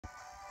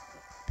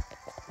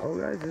Oh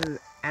guys, this is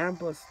Adam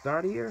Plus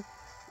Start here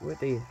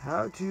with a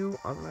how to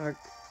unlock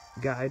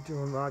guide to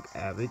unlock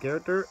every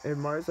character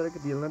in Mario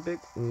Strikers the Olympic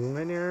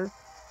Winter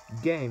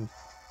Games.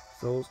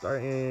 So we'll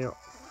start in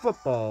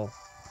football.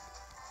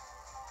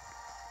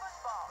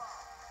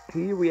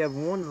 Here we have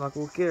one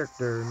unlockable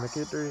character, and the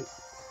character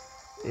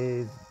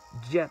is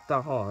Jet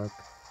the Hawk.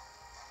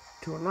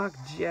 To unlock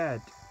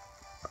Jet,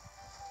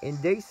 in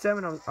day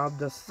 7 of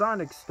the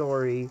Sonic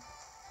story,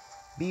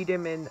 beat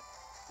him in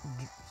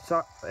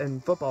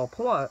Football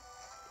Plus.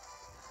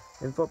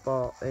 In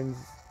Football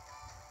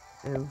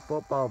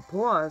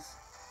Plus,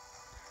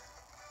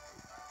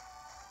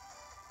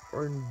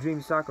 or in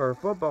Dream Soccer or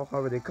Football,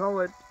 however they call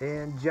it,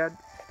 and Jet,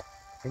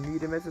 and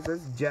you miss it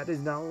says Jet is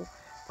now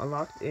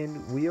unlocked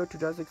in Wii U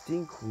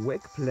 2016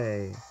 Quick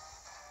Play.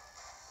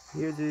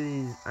 Here's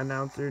the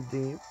announcer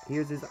theme.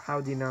 Here's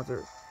how the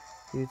announcer.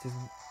 Here's his.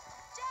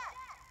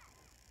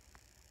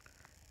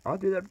 I'm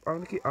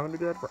gonna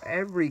do that for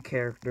every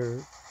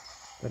character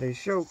that I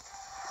show,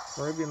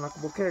 for every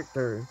unlockable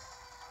character.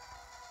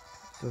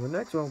 So the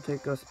next one will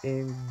take us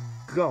in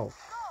golf.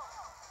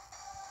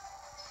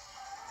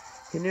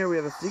 In here we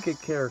have a secret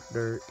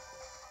character.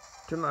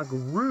 To unlock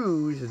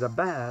Rouge is a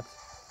bat.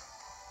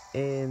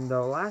 In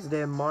the last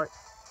day of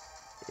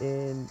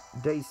in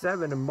day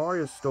 7 of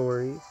Mario's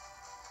story,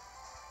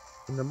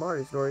 in the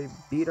Mario story,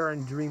 beat her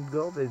in Dream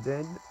Golf, and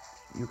then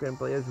you can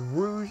play as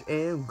Rouge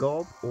and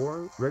Golf,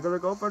 or regular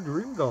Golf, or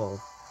Dream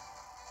Golf.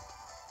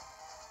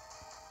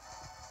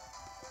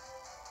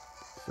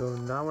 So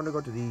now I want to go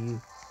to the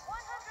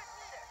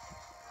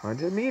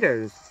 100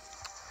 meters.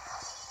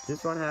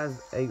 This one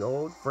has an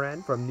old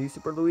friend from New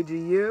Super Luigi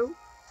U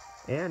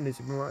and New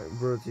Super Mario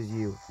Bros.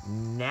 U,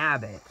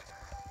 Nabbit.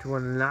 To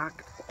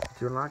unlock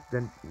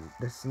the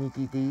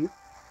sneaky thief.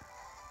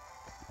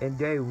 In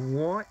day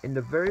 1, in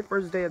the very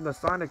first day of the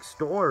Sonic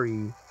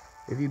story,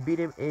 if you beat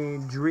him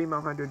in Dream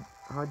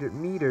 100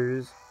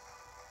 meters,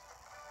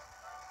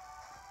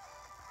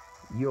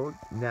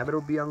 Nabbit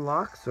will be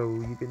unlocked, so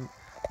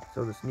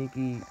the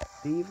sneaky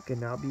thief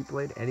can now be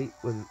played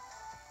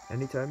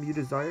anytime you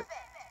desire.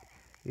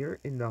 Here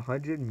in the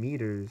 100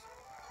 meters.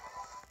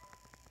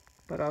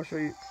 But I'll show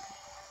you.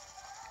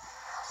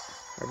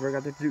 I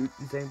forgot to do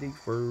the same thing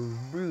for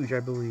Rouge,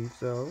 I believe.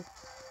 So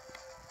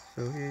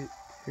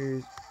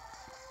here's.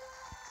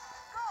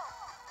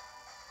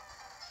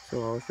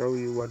 So I'll show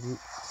you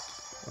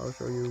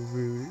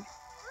Rouge.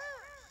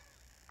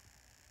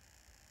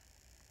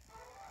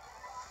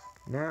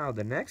 Now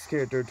the next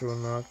character to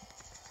unlock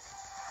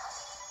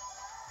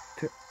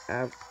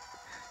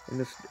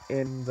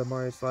in the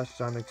Mario /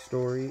 Sonic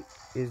story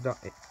is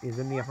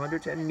in the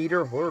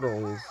 110-meter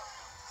hurdles.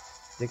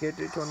 The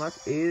character to unlock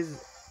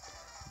is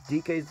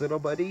DK's little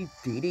buddy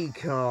Diddy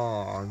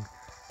Kong.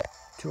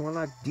 To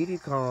unlock Diddy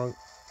Kong,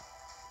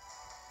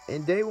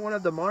 in day 1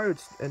 of the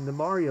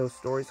Mario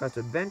story /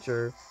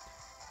 adventure,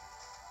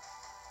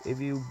 if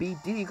you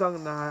beat Diddy Kong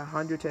in the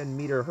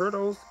 110-meter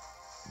hurdles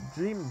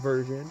Dream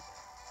version,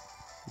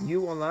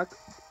 you unlock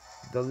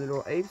the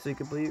little ape so you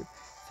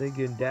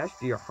can dash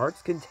to your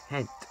heart's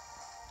content.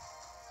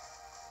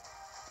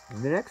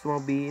 And the next one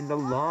will be in the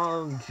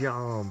long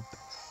jump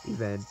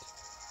event.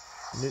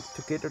 The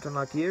character to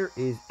unlock here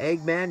is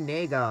Eggman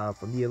Nega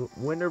from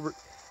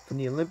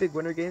the Olympic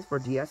Winter Games for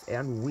DS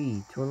and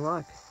Wii. To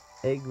unlock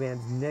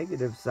Eggman's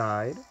negative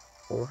side,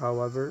 or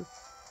however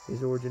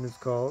his origin is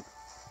called,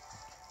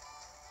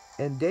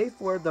 in day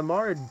 4 of the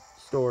Mario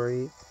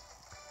story,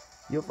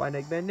 you'll find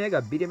Eggman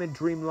Nega, beat him in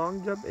Dream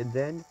Long Jump, and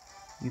then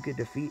you can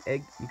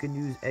you can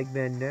use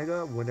Eggman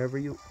Nega whenever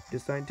the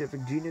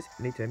scientific genius,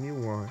 anytime you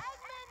want.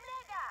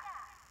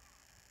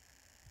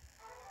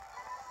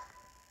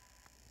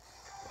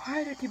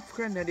 Why did I keep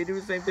forgetting that? They do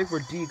the same thing for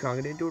Diddy Kong.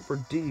 I didn't do it for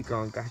Diddy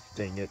Kong. Gosh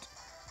dang it.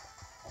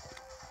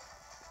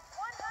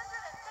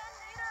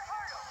 110-meter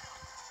hurdle.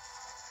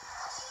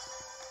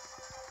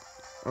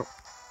 Oh.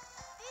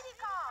 Diddy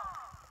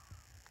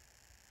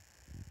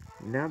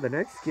Kong. Now the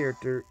next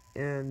character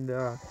in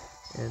the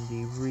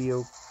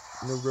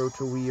Road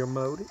to Wii U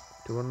mode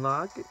to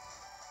unlock it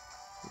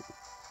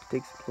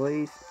takes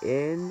place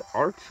in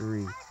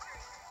archery.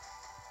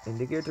 And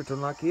the character to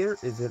unlock here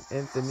is an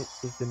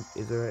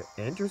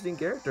interesting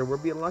character. We'll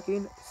be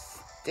unlocking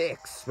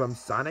Sticks from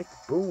Sonic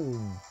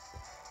Boom.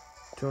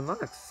 To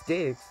unlock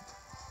Sticks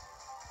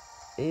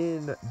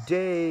in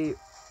day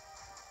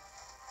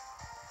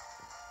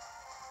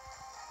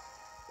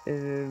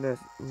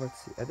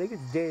let's see, I think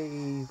it's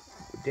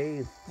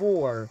day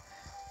 4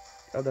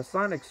 of the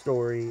Sonic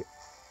story,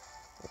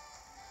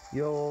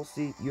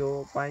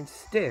 you'll find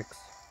Sticks.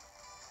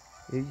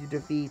 If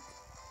you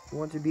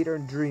want to beat her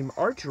in Dream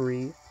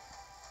Archery,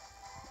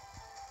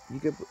 you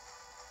could.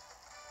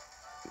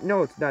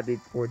 No, it's not day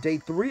 4. Day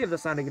 3 of the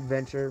Sonic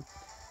Adventure.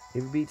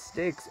 If you beat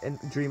Sticks and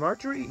Dream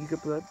Archery, you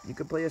could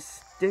play as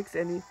Sticks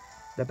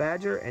the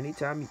Badger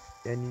anytime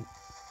and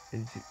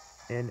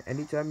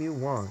anytime you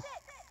want.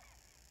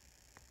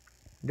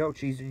 No,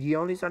 she's the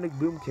only Sonic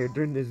Boom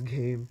character in this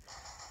game.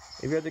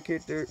 Every other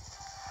character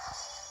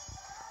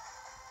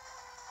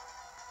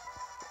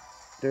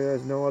There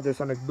is no other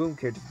Sonic Boom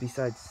characters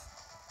besides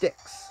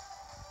Sticks.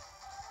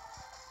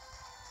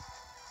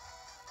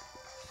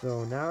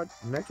 So now,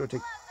 next we'll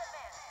take...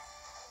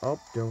 Oh,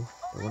 don't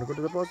want to go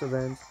to the boss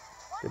events.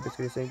 They're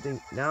basically the same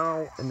thing.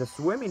 Now, in the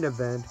swimming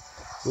event,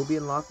 we'll be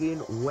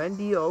unlocking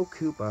Wendy O.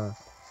 Koopa.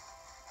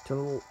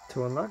 To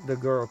unlock the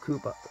girl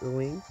Koopa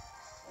Ling.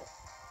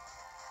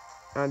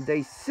 On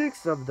day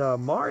 6 of the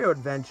Mario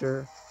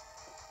adventure,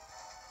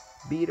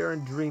 beat her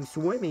in Dream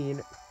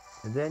Swimming,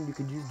 and then you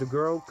can use the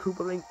girl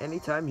Koopaling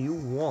anytime you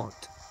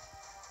want.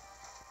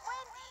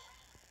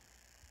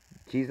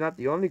 She's not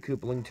the only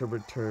Koopaling to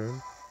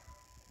return.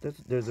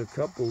 There's a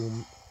couple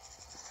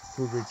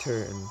who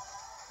return.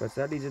 But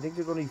sadly, I think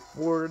there's only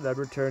 4 that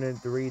return and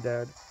 3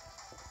 that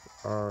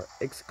are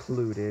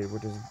excluded,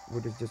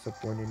 which is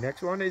disappointing.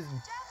 Next one is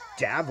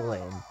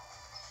Javelin.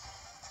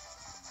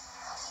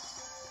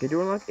 Okay,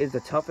 to unlock is the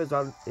toughest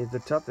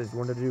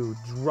one to do.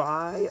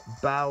 Dry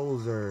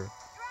Bowser.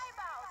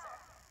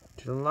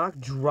 To unlock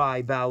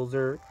Dry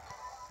Bowser,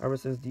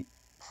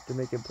 to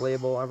make it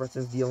playable ever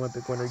since the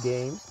Olympic Winter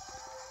Games.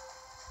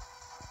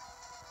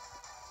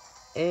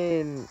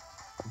 And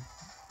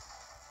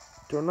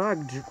to unlock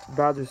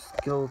Bowser's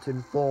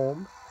Skeleton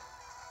Foam,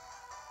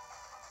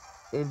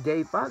 in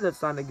day 5 of the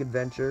Sonic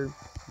Adventure,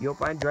 you'll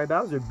find Dry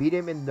Bowser. Beat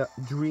him in the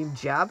Dream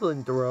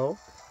Javelin Throw,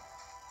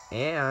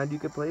 and you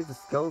can play as the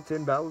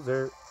Skeleton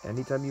Bowser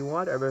anytime you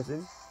want ever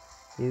since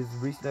his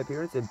recent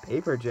appearance in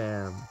Paper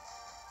Jam.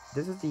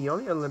 This is the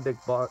only Olympic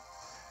boss.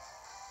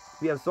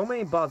 We have so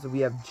many bosses.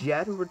 We have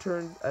Jet, who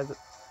returns as...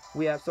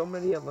 We have so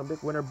many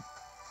Olympic Winter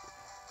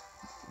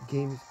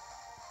Games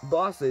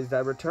bosses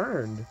that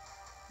returned.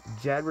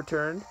 Jet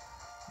returned.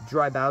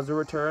 Dry Bowser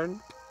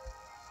returned.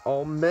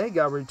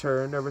 Omega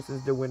returned ever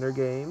since the Winter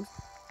Games.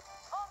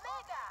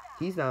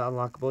 He's not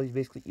unlockable. He's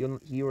basically...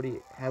 He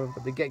already had him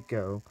from the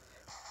get-go.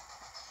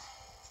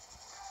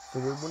 So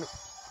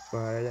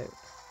but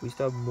we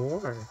still have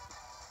more.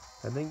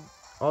 I think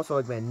also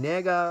like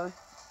Nega.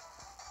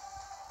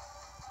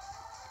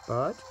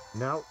 But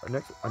now our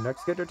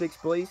next character takes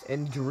place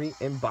in Dream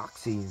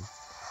Boxing.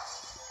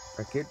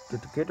 The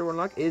character we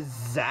unlock is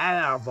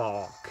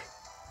Zavok,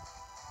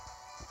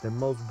 the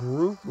most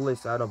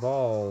ruthless out of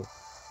all.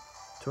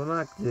 To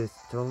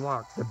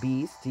unlock the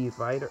Beast, the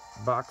fighter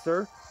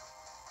boxer,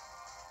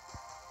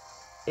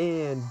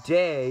 in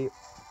day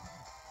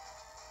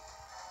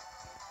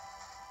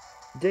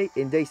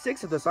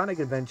 6 of the Sonic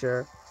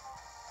Adventure,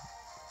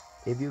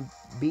 if you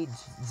beat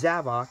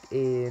Zavok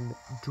in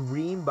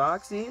Dream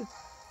Boxing,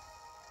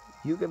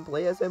 you can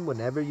play as him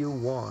whenever you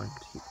want.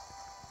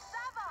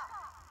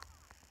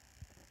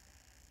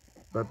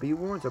 But be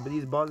warned, some of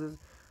these bosses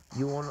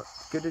you won't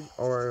get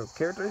or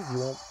characters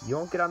you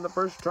won't get on the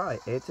first try.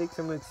 It takes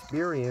some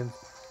experience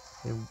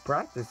and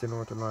practice in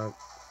order to unlock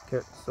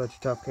such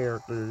tough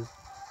characters.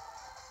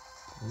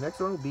 The next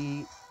one will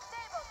be...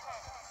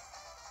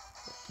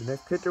 The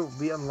next character we'll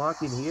be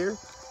unlocking here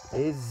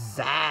is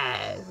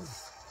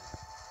Zaz.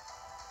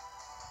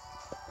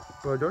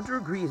 But don't you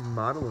agree his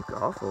model looks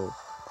awful?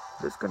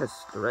 It's kind of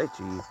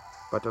stretchy.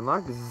 But to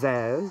unlock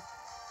Zaz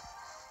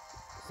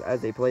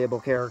as a playable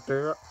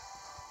character,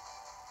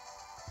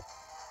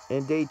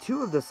 in day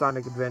 2 of the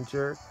Sonic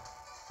Adventure,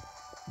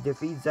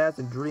 defeat Zaz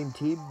in Dream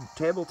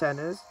Table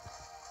Tennis,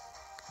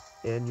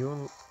 and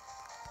you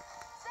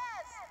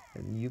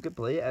can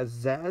play as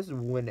Zaz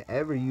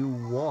whenever you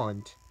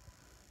want.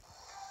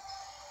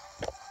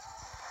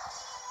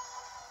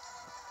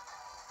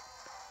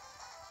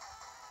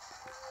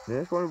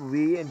 Next one will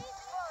be in...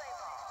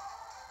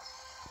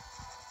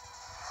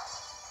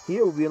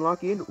 Here we'll be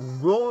unlocking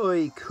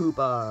Roy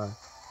Koopa.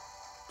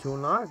 To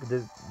unlock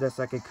the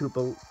second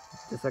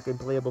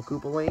playable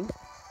Koopaling.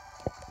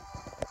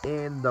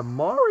 In the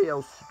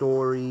Mario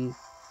story,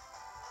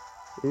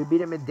 we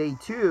beat him in day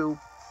 2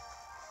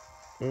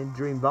 in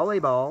Dream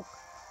Volleyball.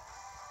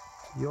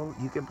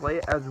 You can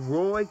play as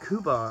Roy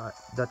Koopa,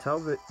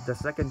 the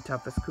second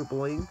toughest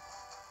Koopaling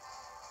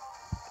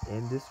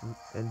in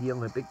the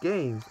Olympic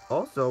Games.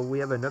 Also, we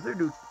have another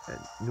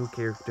new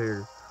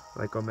character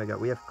like Omega.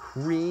 We have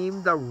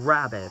Cream the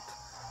Rabbit,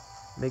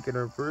 making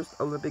her first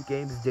Olympic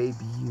Games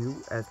debut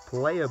as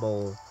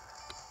playable.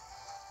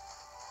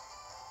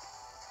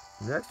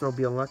 Next, we'll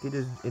be unlocking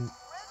in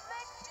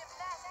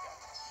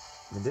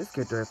this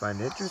character I find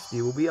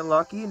interesting. We'll be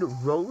unlocking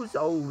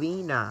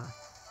Rosalina.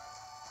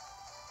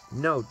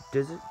 No,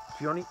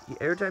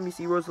 every time you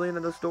see Rosalina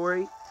in the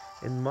story,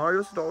 in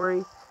Mario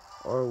story,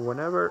 or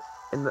whenever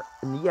in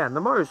the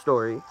Mario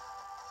story,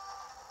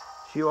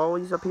 she'll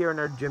always appear in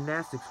her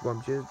gymnastics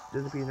form. She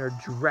doesn't appear in her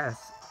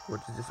dress,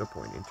 which is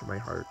disappointing to my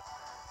heart.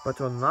 But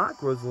to unlock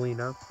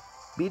Rosalina,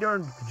 beat her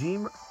in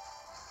Dream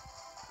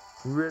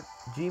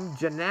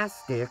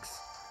Gymnastics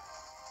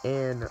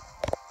and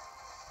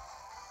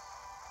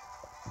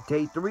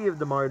day 3 of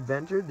the Mario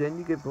Adventure. Then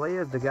you can play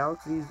as the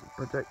Galaxy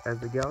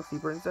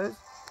Princess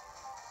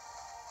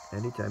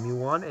anytime you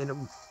want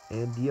in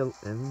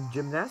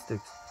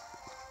gymnastics.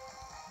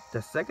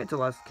 The second to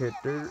last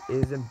character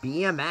is in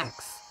BMX,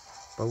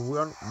 but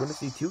we're going to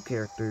see 2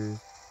 characters.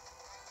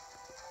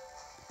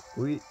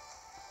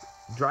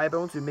 Dry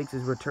Bones, who makes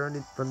his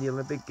return from the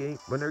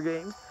Winter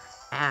Games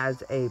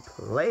as a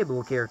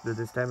playable character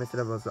this time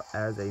instead of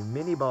as a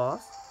mini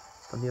boss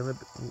from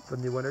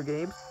the Winter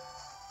Games.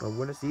 But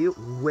we're gonna see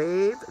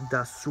Wave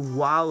the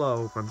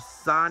Swallow from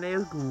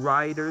Sonic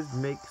Riders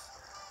makes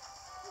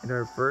in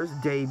her first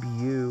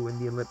debut in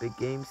the Olympic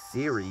Games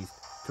series.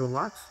 To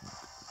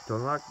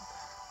unlock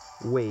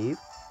Wave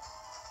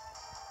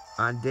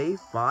on day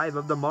 5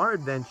 of the Mar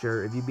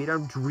Adventure. If you beat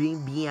on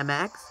Dream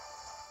BMX,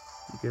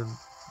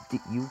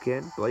 you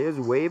can play as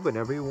Wave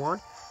whenever you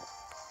want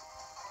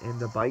in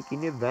the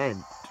biking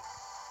event.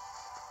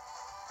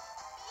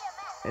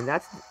 And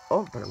that's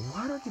oh, but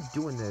why do I keep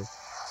doing this?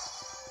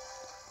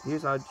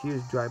 Here's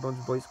Dry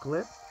Bones' voice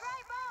clip.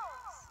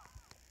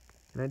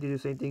 And I need to do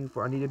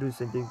the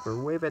same thing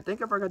for Wave. I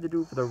think I forgot to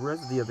do for the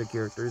rest of the other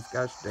characters.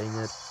 Gosh dang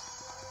it.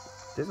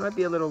 This might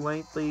be a little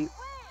lengthy,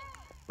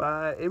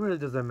 but it really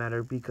doesn't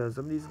matter because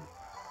some of these.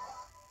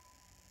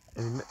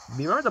 And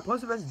remember, the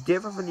plus events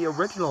different from the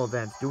original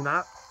events. Do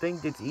not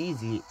think it's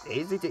easy.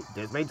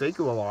 This may take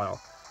you a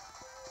while.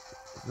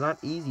 It's not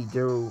easy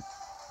to.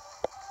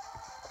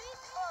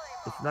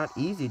 It's not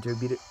easy to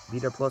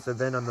beat a plus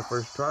event on the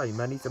first try. You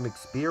might need some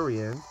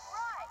experience.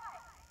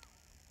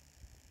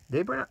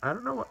 I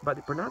don't know what, but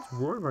they pronounce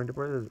Roy wrong. They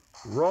pronounce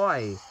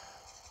Roy.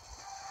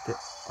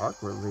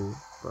 Awkwardly,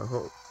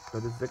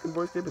 but the second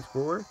voice name is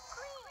for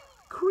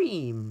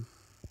Cream.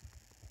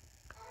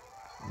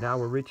 Now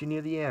we're reaching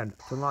near the end.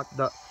 To unlock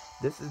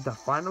this is the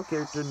final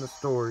character in the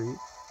story.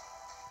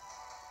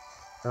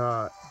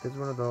 This is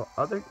one of the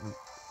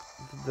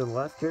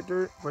last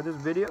character for this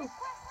video.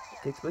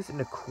 It takes place in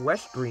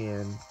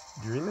Equestrian,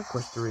 Dream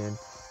Equestrian.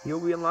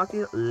 He'll be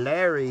unlocking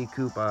Larry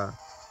Koopa.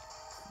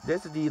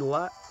 This is the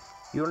last.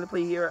 You only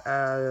play here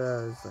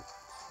as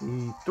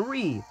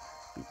 3.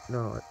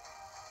 No.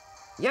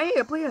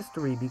 Yeah, play as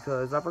 3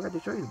 because I forgot to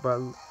show you. But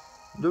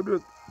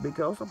Ludwig, we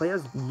can also play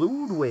as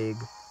Ludwig.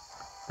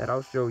 That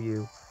I'll show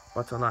you.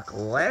 But to unlock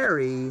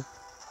Larry,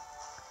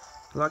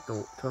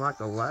 to unlock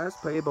the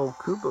last playable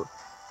Koopa,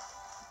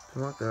 to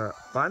unlock the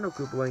final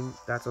Koopaling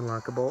that's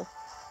unlockable,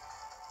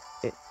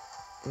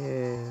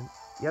 and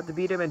you have to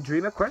beat him in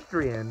Dream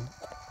Equestrian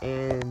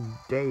and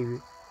day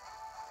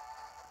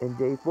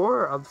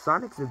 4 of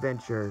Sonic's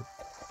Adventure.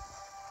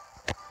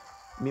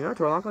 You know,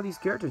 to unlock all these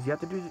characters, you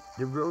have to do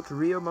the Road to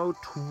Rio mode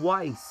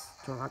twice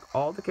to unlock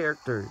all the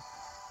characters.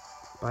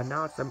 But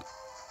now it's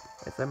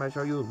time I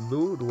show you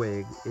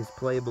Ludwig is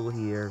playable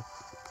here.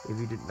 If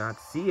you did not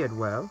see it,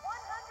 well,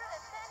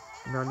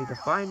 you don't need to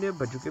find him,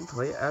 but you can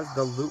play as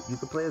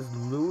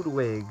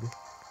Ludwig.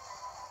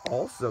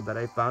 Also, that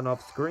I found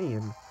off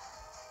screen.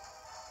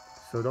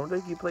 So don't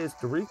think you play as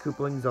 3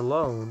 Koopalings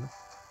alone.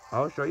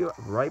 I'll show you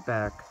right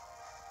back.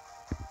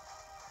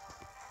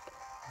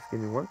 Just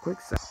give me one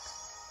quick sec.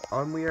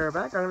 We are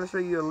back. I'm going to show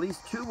you at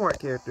least 2 more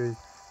characters.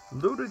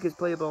 Ludwig is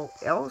playable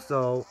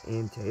also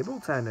in table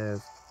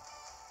tennis.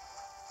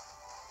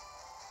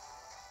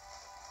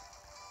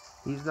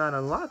 He's not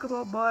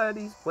unlockable, but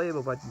he's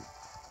playable.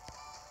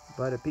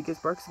 But if PK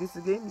Sparks gets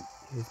the game,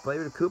 his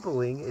player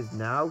Koopaling is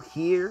now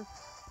here.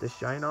 The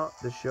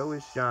show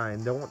is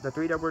shine. The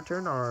 3 that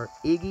return are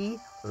Iggy,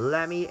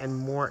 Lemmy, and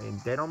Morton.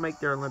 They don't make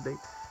their Olympic.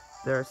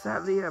 They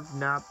sadly have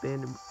not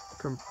been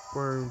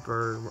confirmed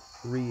for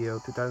Rio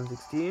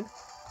 2016.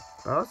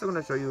 But I'm also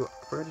going to show you.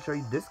 We're going to show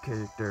you this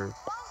character.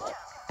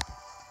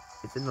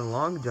 It's in the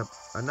long jump.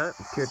 Another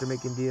character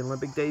making the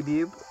Olympic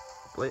debut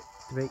to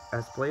make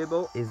as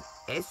playable is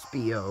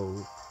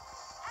Espio.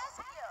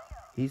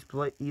 He's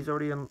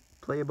already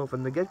playable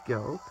from the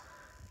get-go.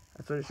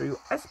 I'm going to show you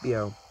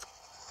Espio.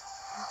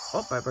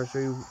 Oh, I'm going to show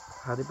you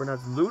how they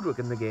pronounce Ludwig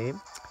in the game.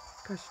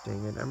 Gosh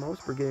dang it, I'm always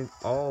forgetting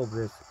all of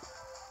this.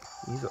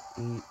 You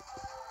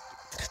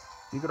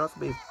could also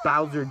be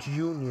Bowser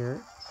Jr.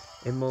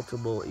 in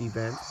multiple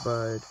events,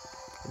 but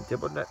in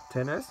table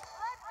tennis,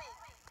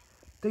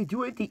 they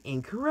do it the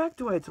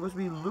incorrect way. It's supposed to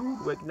be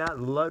Ludwig, not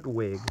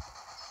Ludwig.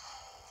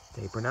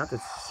 They pronounce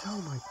it so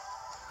much.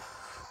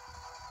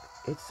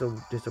 It's so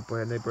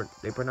disappointing.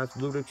 They pronounce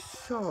Ludwig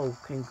so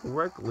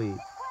incorrectly.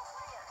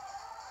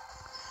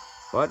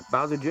 But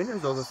Bowser Jr.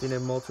 is also seen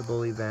in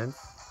multiple events.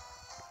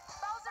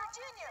 Bowser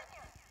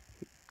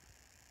Jr.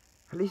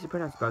 At least you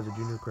pronounce Bowser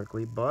Jr.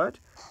 correctly. But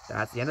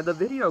that's the end of the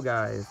video,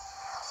 guys.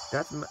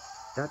 That's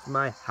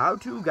my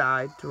how-to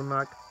guide to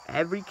unlock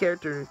every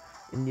character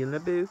in the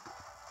Rio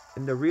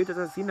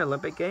 2016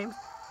 Olympic Games,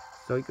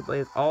 so you can play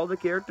as all the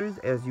characters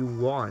as you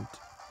want.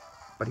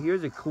 But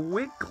here's a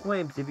quick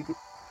glimpse, if you could,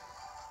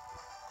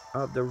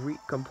 of the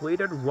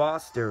completed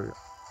roster.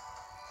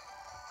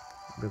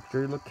 Make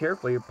sure you look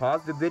carefully.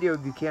 Pause the video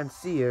if you can't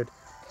see it.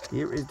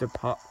 Here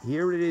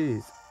it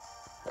is.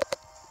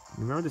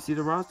 Remember, to see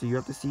the roster, you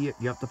have to see it.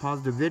 You have to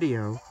pause the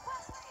video.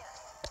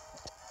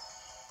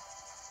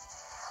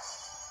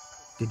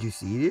 Did you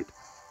see it?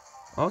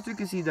 Also, you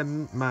can see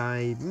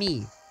my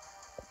Mii.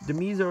 The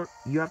Mii's are,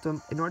 you have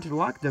to, in order to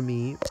lock the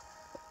Mii,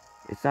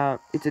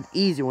 it's an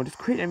easy one. Just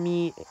create a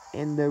Mii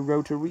in the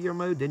Road to Rio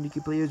mode, then you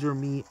can play as your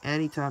Mii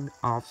anytime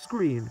off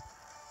screen.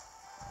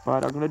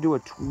 But I'm gonna do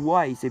it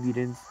twice if you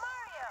didn't.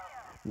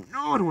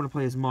 No, I don't want to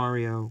play as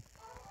Mario.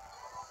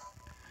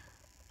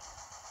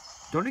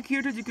 The only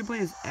characters you can play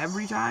as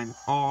every time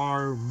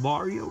are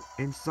Mario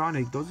and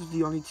Sonic. Those are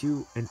the only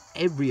two in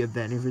every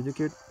event.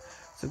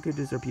 Some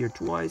characters appear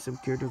twice, some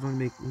characters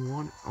only make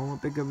one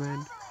Olympic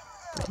event.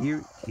 But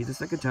he's the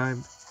second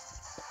time.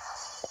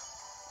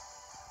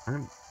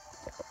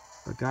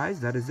 But guys,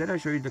 that is it. I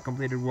showed you the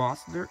completed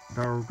roster,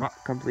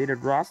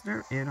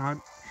 and how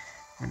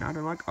to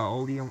unlock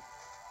all the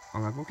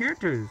unlockable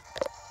characters.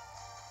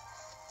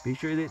 Be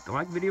sure to hit the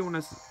like video when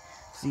I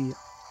see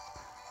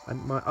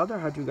my other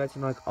how to guys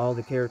unlock all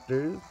the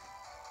characters.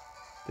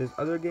 There's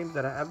other games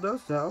that I have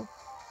those, so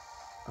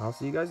I'll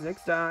see you guys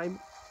next time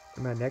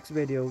in my next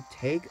video.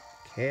 Take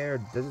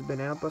care. This has been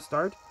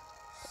Ampastart,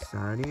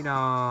 signing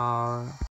off.